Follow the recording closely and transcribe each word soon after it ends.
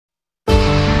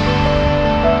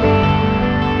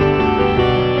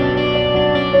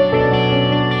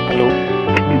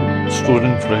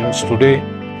friends, today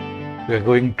we are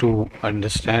going to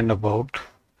understand about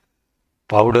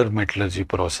powder metallurgy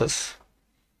process.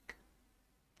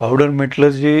 Powder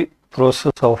metallurgy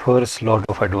process offers lot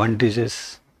of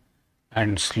advantages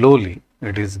and slowly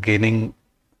it is gaining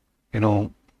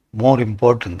more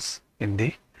importance in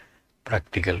the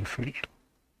practical field.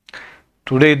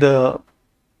 Today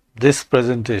this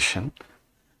presentation,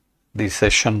 the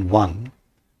session 1,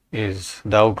 is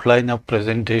the outline of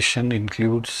presentation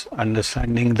includes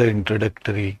understanding the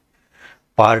introductory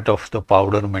part of the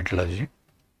powder metallurgy.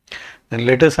 Then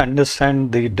let us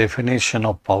understand the definition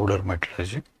of powder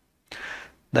metallurgy,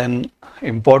 then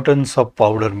importance of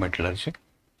powder metallurgy,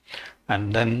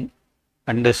 and then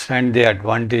understand the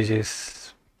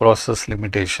advantages, process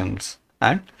limitations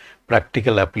and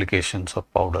practical applications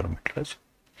of powder metallurgy.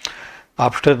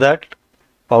 After that,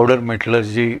 powder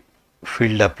metallurgy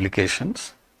field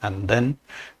applications, and then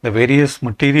the various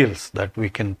materials that we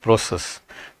can process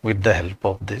with the help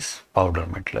of this powder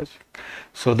metallurgy.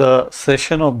 So the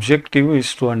session objective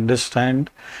is to understand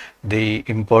the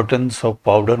importance of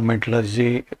powder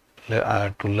metallurgy,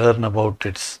 to learn about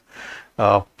its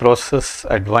process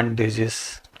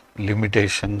advantages,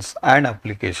 limitations and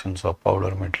applications of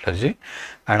powder metallurgy,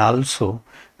 and also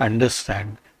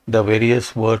understand the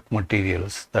various work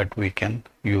materials that we can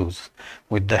use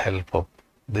with the help of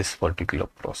this particular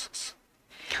process.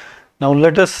 Now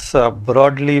let us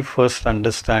broadly first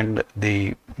understand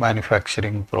the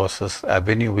manufacturing process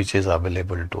avenue which is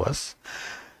available to us.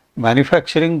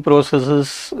 Manufacturing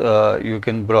processes you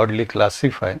can broadly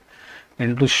classify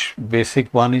into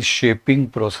basic one is shaping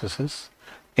processes.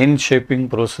 In shaping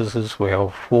processes we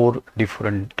have 4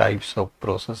 different types of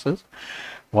processes.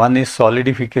 One is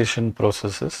solidification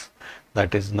processes,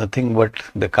 that is nothing but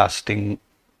the casting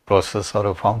process or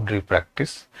a foundry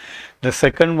practice. The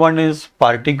second one is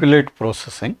particulate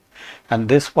processing, and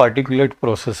this particulate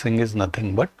processing is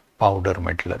nothing but powder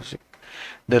metallurgy.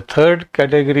 The third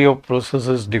category of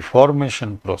processes,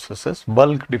 deformation processes,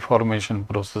 bulk deformation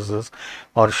processes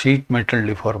or sheet metal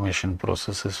deformation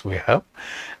processes we have,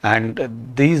 and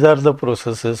these are the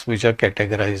processes which are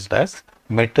categorized as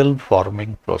metal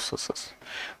forming processes.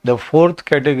 The fourth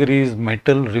category is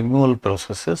metal removal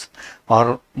processes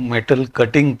or metal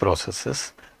cutting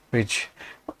processes, which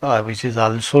is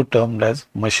also termed as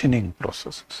machining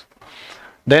processes.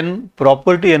 Then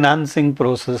property enhancing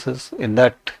processes, in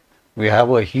that we have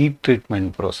a heat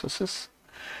treatment processes.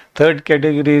 Third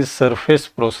category is surface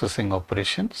processing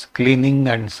operations, cleaning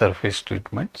and surface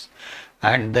treatments,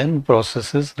 and then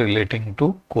processes relating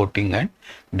to coating and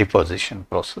deposition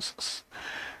processes.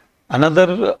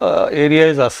 Another area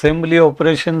is assembly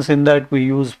operations, in that we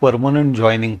use permanent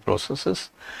joining processes,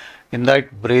 in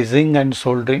that brazing and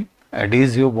soldering,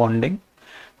 adhesive bonding,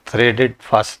 threaded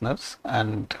fasteners,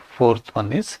 and fourth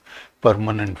one is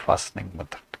permanent fastening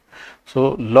method.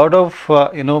 So lot of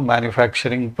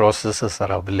manufacturing processes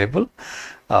are available.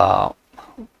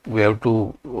 We have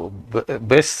to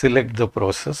best select the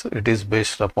process. It is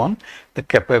based upon the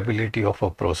capability of a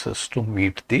process to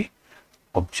meet the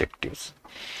objectives.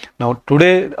 Now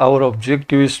today our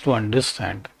objective is to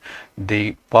understand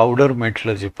the powder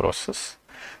metallurgy process.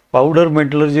 Powder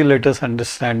metallurgy, let us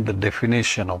understand the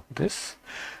definition of this.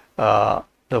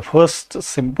 The first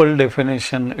simple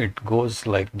definition, it goes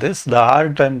like this: the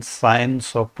art and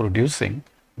science of producing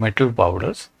metal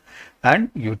powders and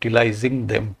utilizing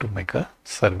them to make a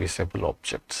serviceable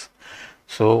objects.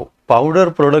 So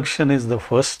powder production is the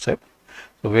first step.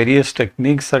 So various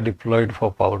techniques are deployed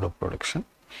for powder production.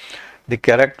 The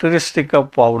characteristic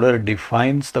of powder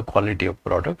defines the quality of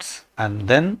products, and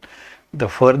then the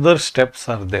further steps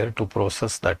are there to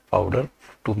process that powder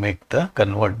to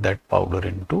convert that powder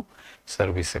into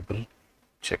serviceable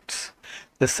objects.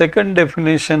 The second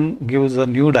definition gives a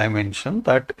new dimension,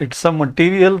 that it's a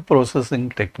material processing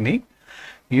technique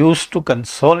used to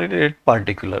consolidate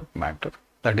particulate matter,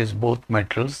 that is both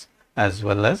metals as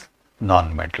well as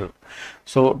non-metal.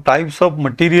 So types of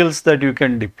materials that you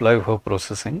can deploy for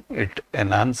processing, it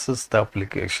enhances the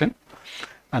application.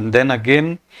 And then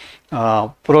again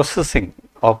processing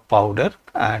of powder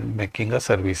and making a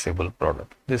serviceable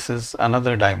product. This is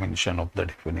another dimension of the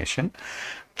definition.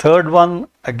 Third one,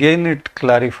 again it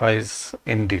clarifies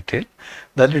in detail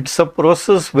that it's a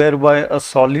process whereby a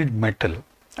solid metal,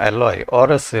 alloy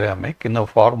or a ceramic in the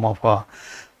form of a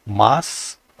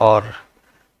mass or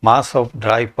mass of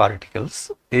dry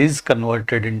particles is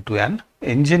converted into an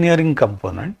engineering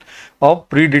component of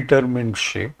predetermined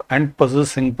shape and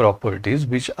possessing properties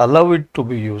which allow it to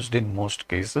be used in most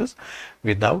cases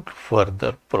without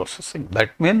further processing.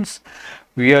 That means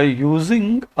we are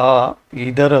using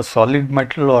either a solid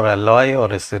metal or alloy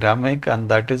or a ceramic, and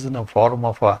that is in a form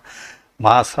of a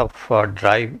mass of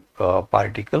dry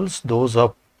particles. Those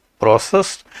are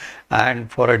processed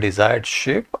and for a desired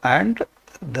shape, and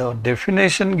the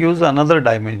definition gives another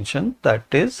dimension, that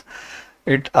is,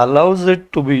 it allows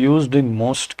it to be used in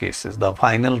most cases, the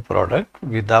final product,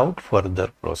 without further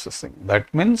processing.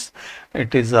 That means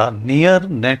it is a near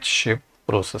net shape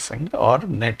processing or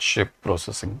net shape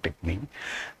processing technique.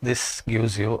 This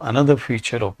gives you another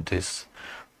feature of this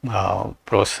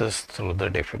process through the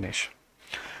definition.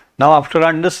 Now, after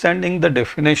understanding the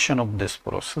definition of this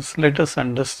process, let us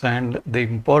understand the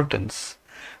importance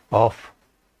of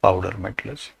powder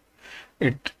metallurgy.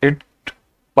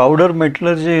 Powder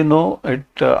metallurgy,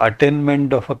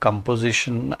 attainment of a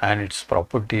composition and its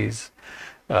properties,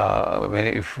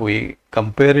 if we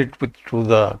compare it to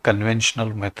the conventional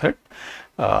method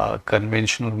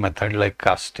like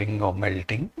casting or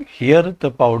melting, here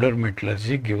the powder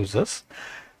metallurgy gives us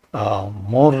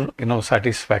more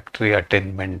satisfactory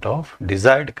attainment of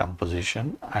desired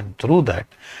composition, and through that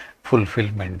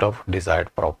fulfillment of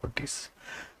desired properties.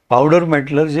 Powder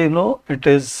metallurgy, it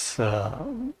is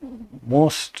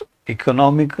most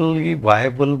economically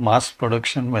viable mass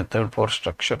production method for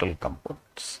structural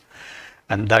components,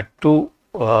 and that too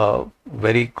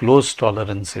very close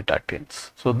tolerance it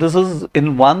attains. So this is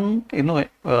in one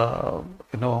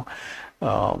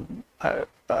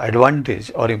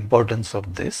advantage or importance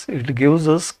of this. It gives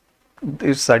us,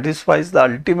 it satisfies the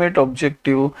ultimate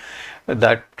objective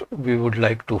that we would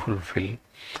like to fulfill.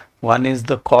 One is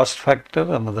the cost factor,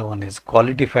 another one is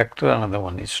quality factor, another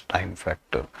one is time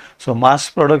factor. So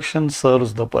mass production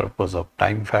serves the purpose of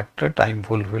time factor, time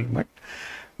fulfillment.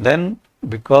 Then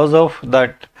because of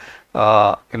that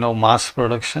mass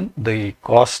production, the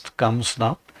cost comes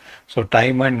down. So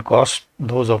time and cost,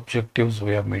 those objectives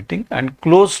we are meeting, and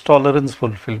close tolerance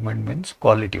fulfillment means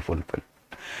quality fulfillment.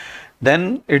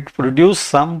 Then it produces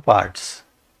some parts,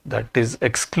 that is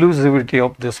exclusivity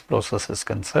of this process is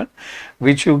concerned,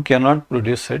 which you cannot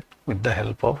produce it with the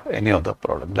help of any other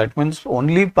product. That means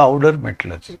only powder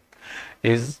metallurgy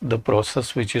is the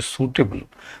process which is suitable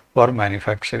for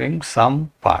manufacturing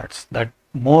some parts. That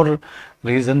more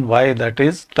reason why, that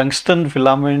is, tungsten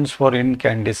filaments for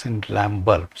incandescent lamp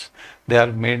bulbs, they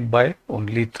are made by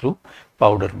only through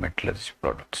powder metallurgy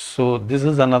products. So this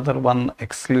is another one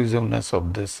exclusiveness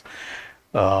of this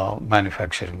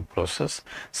manufacturing process.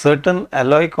 Certain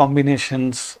alloy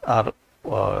combinations are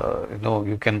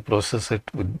you can process it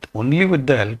only with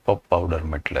the help of powder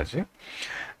metallurgy,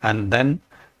 and then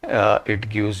it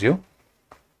gives you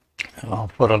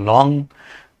for a long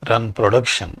run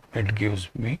production, it gives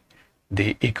me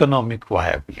the economic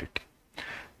viability.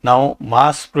 Now,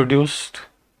 mass produced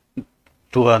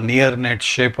to a near net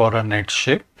shape or a net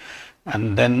shape,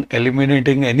 and then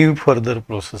eliminating any further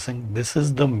processing, this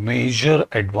is the major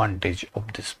advantage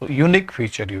of this unique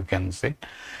feature, you can say.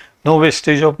 No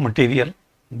wastage of material.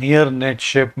 Near net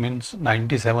shape means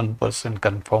 97%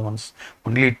 conformance,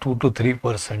 only 2 to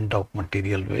 3% of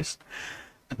material waste.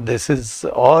 This is,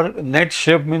 or net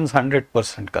shape means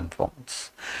 100%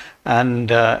 conformance, and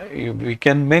we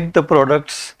can make the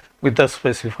products with a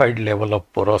specified level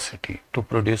of porosity to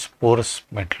produce porous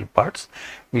metal parts,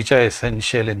 which are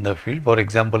essential in the field. For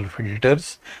example,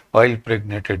 filters, oil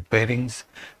pregnated bearings,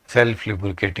 self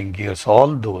lubricating gears,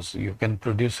 all those you can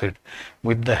produce it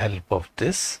with the help of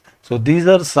this. So these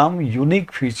are some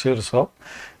unique features of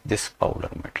this powder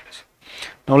metallurgy.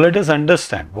 Now let us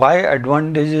understand why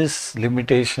advantages,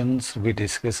 limitations, we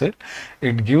discuss it.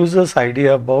 It gives us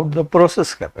idea about the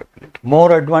process capability.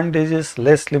 More advantages,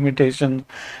 less limitation,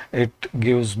 it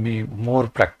gives me more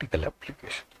practical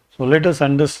application. So let us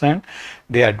understand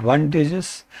the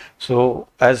advantages. So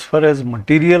as far as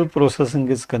material processing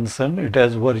is concerned, it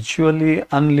has virtually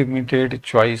unlimited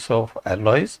choice of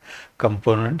alloys,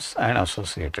 components and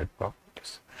associated properties.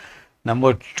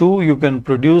 Number two, you can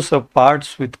produce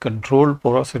parts with controlled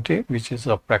porosity, which is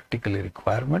a practical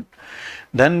requirement.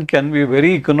 Then can be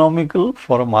very economical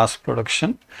for mass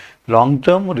production.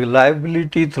 Long-term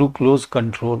reliability through close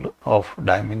control of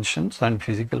dimensions and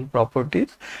physical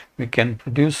properties. We can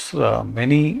produce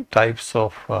many types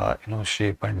of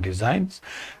shape and designs.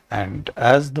 And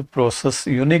as the process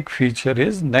unique feature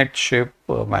is net shape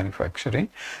manufacturing.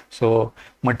 So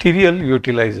material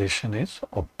utilization is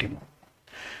optimum.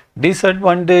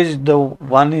 Disadvantage, the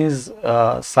one is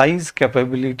size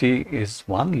capability is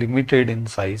one, limited in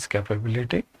size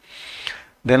capability.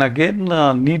 Then again,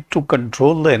 need to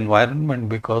control the environment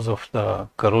because of the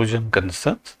corrosion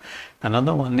concerns.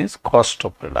 Another one is cost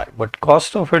of a die. But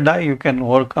cost of a die, you can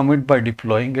overcome it by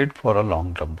deploying it for a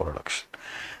long-term production.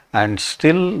 And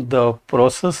still the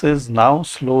process is now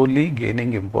slowly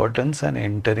gaining importance and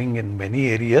entering in many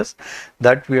areas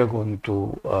that we are going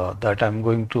to, that I'm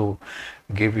going to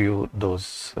give you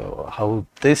those, how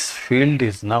this field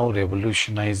is now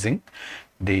revolutionizing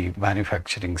the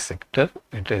manufacturing sector.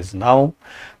 It is now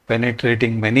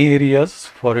penetrating many areas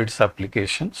for its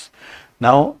applications.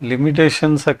 Now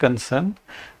limitations are concerned,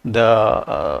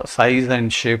 the size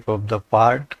and shape of the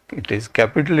part, it is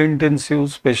capital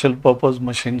intensive, special purpose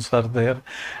machines are there,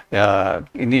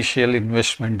 initial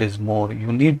investment is more,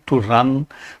 you need to run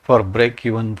for break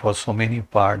even for so many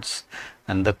parts,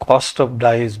 and the cost of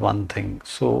die is one thing.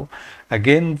 So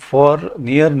again, for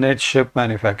near net shape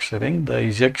manufacturing, the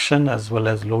ejection as well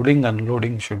as loading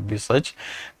unloading should be such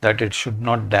that it should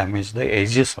not damage the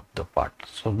edges of the part.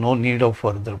 So no need of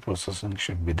further processing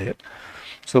should be there.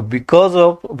 So because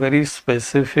of very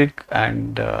specific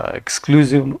and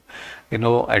exclusive,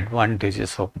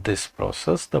 advantages of this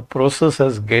process, the process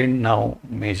has gained now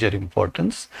major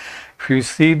importance. If you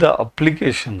see the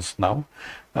applications now,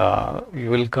 you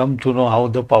will come to know how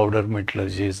the powder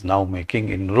metallurgy is now making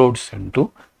inroads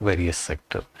into various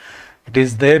sectors. It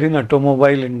is there in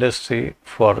automobile industry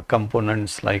for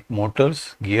components like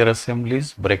motors, gear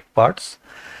assemblies, brake parts,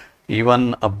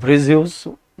 even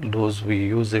abrasives, those we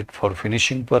use it for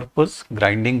finishing purpose,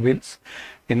 grinding wheels.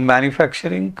 In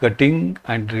manufacturing, cutting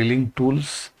and drilling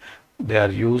tools, they are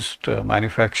used,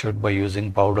 manufactured by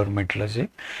using powder metallurgy.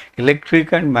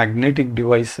 Electric and magnetic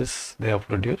devices they are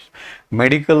produced.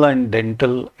 Medical and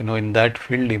dental, in that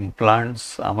field,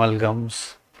 implants,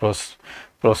 amalgams,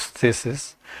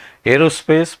 prostheses.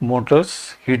 Aerospace,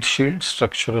 motors, heat shields,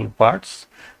 structural parts.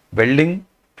 Welding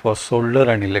for solder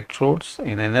and electrodes.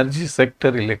 In energy sector,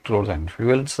 electrodes and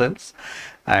fuel cells.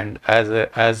 And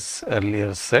as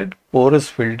earlier said, porous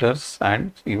filters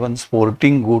and even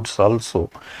sporting goods also,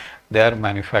 they are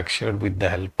manufactured with the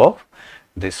help of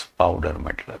this powder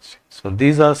metallurgy. So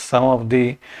these are some of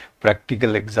the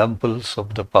practical examples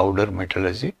of the powder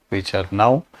metallurgy which are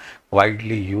now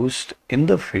widely used in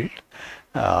the field.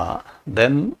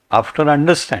 Then after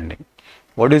understanding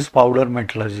what is powder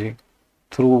metallurgy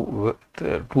through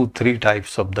 2-3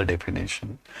 types of the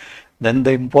definition, then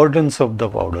the importance of the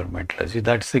powder metallurgy,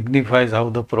 that signifies how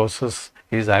the process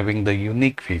is having the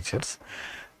unique features,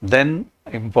 then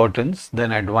importance,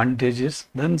 then advantages,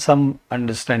 then some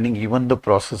understanding even the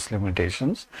process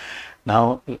limitations.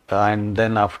 Now and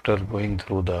then after going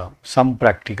through some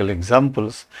practical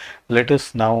examples, let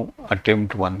us now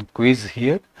attempt one quiz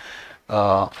here.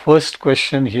 First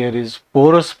question here is,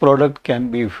 porous product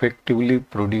can be effectively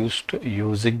produced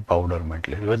using powder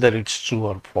metallurgy, whether it's true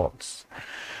or false.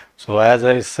 So as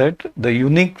I said, the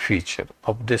unique feature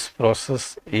of this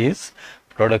process is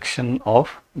production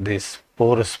of these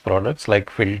porous products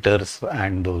like filters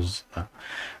and those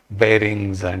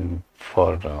bearings, and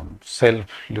for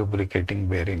self-lubricating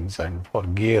bearings and for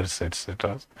gears,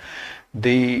 etc.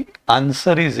 The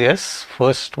answer is yes,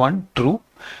 first one, true,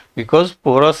 because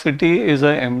porosity is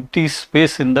an empty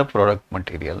space in the product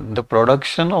material. The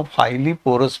production of highly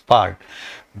porous part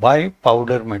by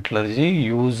powder metallurgy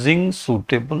using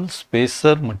suitable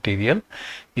spacer material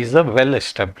is a well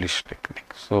established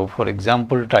technique. So for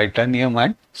example, titanium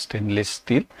and stainless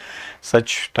steel,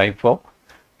 such type of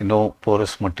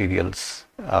porous materials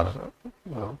are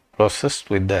processed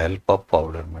with the help of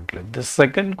powder metallurgy. The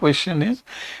second question is,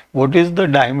 what is the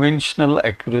dimensional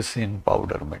accuracy in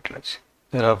powder metallurgy?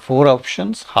 There are 4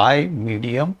 options: high,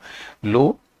 medium,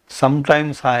 low,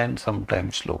 sometimes high and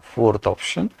sometimes low. Fourth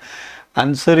option.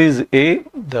 Answer is A,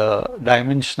 the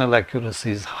dimensional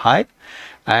accuracy is high,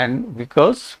 and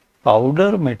because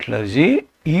powder metallurgy,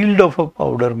 yield of a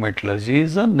powder metallurgy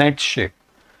is a net shape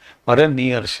or a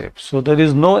near shape. So there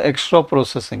is no extra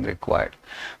processing required.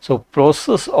 So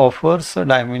process offers a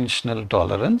dimensional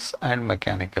tolerance and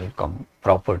mechanical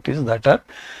properties that are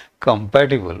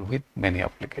compatible with many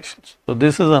applications. So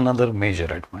this is another major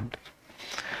advantage.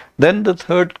 Then the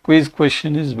third quiz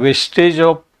question is, wastage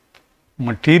of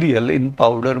material in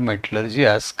powder metallurgy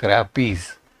as scrap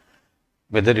is,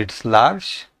 whether it's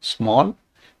large, small,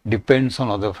 depends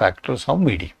on other factors, or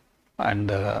medium. And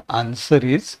the answer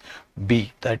is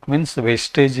B, that means the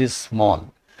wastage is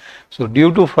small. So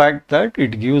due to fact that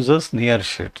it gives us near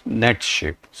shape, net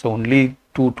shape, so only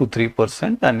 2 to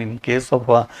 3%, and in case of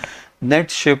a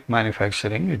net shape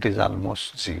manufacturing, it is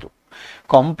almost 0.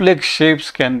 complex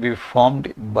shapes can be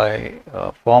formed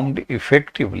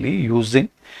effectively using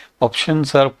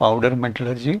options are powder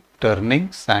metallurgy,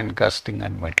 turning, sand casting,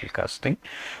 and metal casting.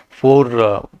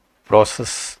 Four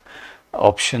process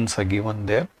options are given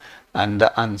there, and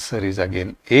the answer is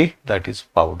again A, that is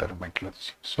powder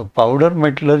metallurgy. So powder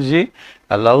metallurgy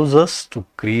allows us to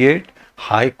create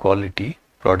high quality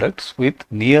products with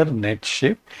near net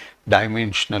shape,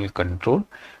 dimensional control,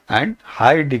 and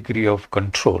high degree of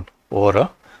control over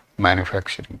a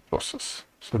manufacturing process.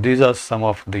 So these are some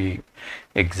of the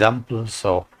examples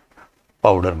of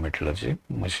powder metallurgy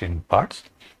machine parts.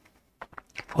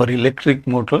 For electric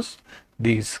motors,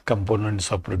 these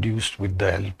components are produced with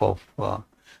the help of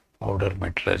powder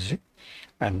metallurgy.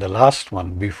 And the last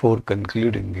one, before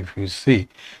concluding, if you see,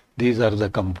 these are the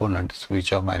components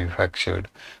which are manufactured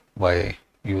by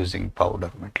using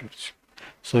powder metallurgy.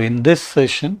 So in this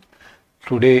session,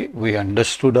 today we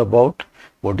understood about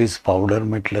what is powder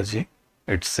metallurgy,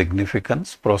 its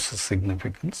significance, process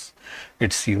significance,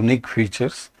 its unique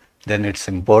features, then its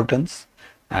importance,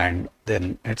 and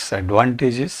then its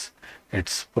advantages,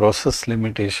 its process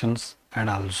limitations, and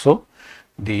also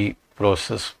the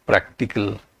process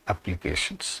practical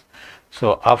applications.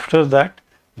 So after that,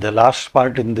 the last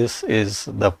part in this is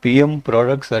the PM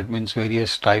products, that means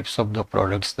various types of the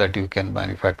products that you can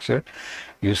manufacture.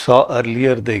 You saw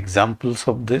earlier the examples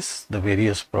of this, the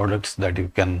various products that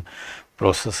you can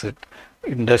process it,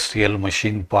 industrial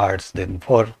machine parts, then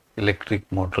for electric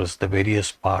motors, the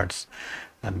various parts,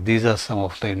 and these are some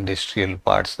of the industrial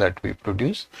parts that we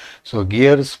produce. So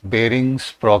gears, bearings,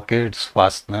 sprockets,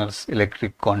 fasteners,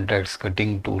 electric contacts,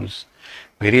 cutting tools,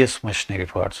 various machinery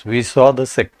parts. We saw the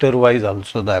sector wise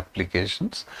also the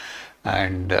applications,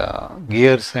 and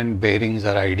gears and bearings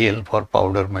are ideal for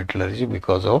powder metallurgy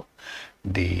because of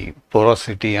the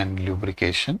porosity and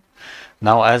lubrication.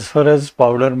 Now as far as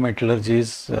powder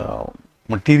metallurgy's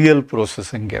material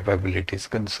processing capability is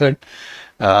concerned,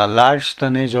 large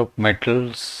tonnage of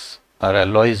metals or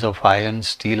alloys of iron,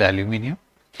 steel, aluminium,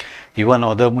 even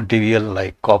other material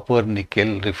like copper,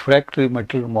 nickel, refractory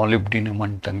metal, molybdenum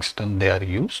and tungsten, they are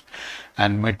used,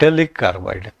 and metallic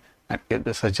carbide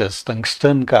such as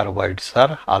tungsten carbides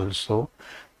are also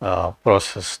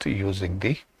processed using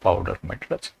the powder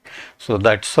metallurgy. So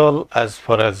that's all as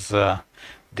far as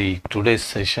the today's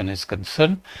session is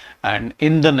concerned, and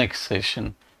in the next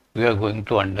session we are going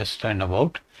to understand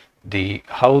about the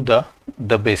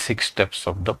basic steps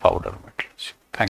of the powder metallurgy.